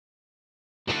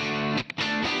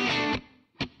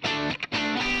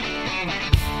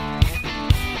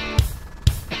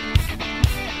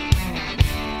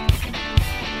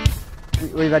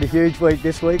We've had a huge week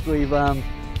this week. We've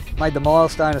made the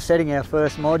milestone of setting our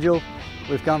first module.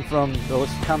 We've come from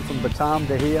Batam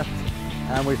to here,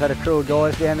 and we've had a crew of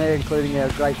guys down there, including our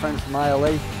great friends from ALE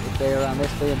with their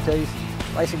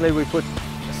SPMTs. Basically, we put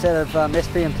a set of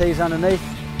SPMTs underneath.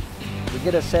 We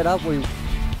get it set up, we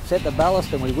set the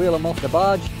ballast and we wheel them off the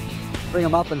barge, bring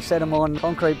them up and set them on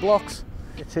concrete blocks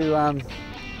to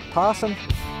pass them.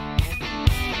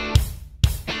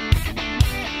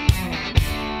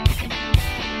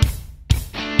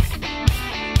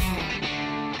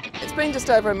 It's been just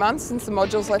over a month since the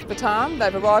modules left Batam.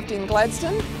 They've arrived in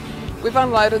Gladstone. We've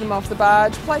unloaded them off the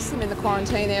barge, placed them in the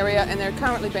quarantine area, and they're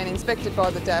currently being inspected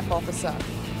by the DAF officer.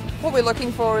 What we're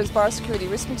looking for is biosecurity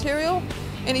risk material,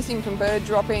 anything from bird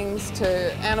droppings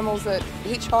to animals that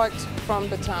hitchhiked from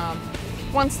Batam.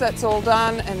 Once that's all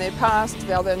done and they're passed,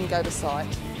 they'll then go to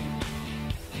site.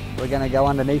 We're going to go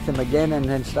underneath them again and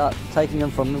then start taking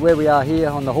them from where we are here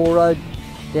on the haul road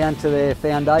down to their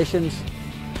foundations,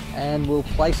 and we'll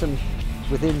place them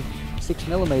within 6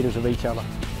 millimetres of each other.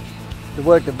 The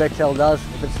work that Bechtel does,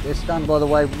 if it's done by the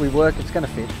way we work, it's going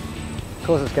to fit. Of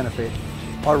course it's going to fit.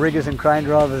 My riggers and crane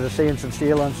drivers are seeing some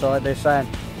steel on site. They're saying,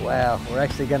 wow, we're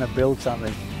actually going to build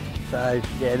something. So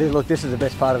yeah, look, this is the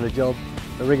best part of the job.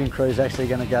 The rigging crew is actually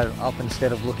going to go up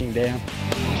instead of looking down.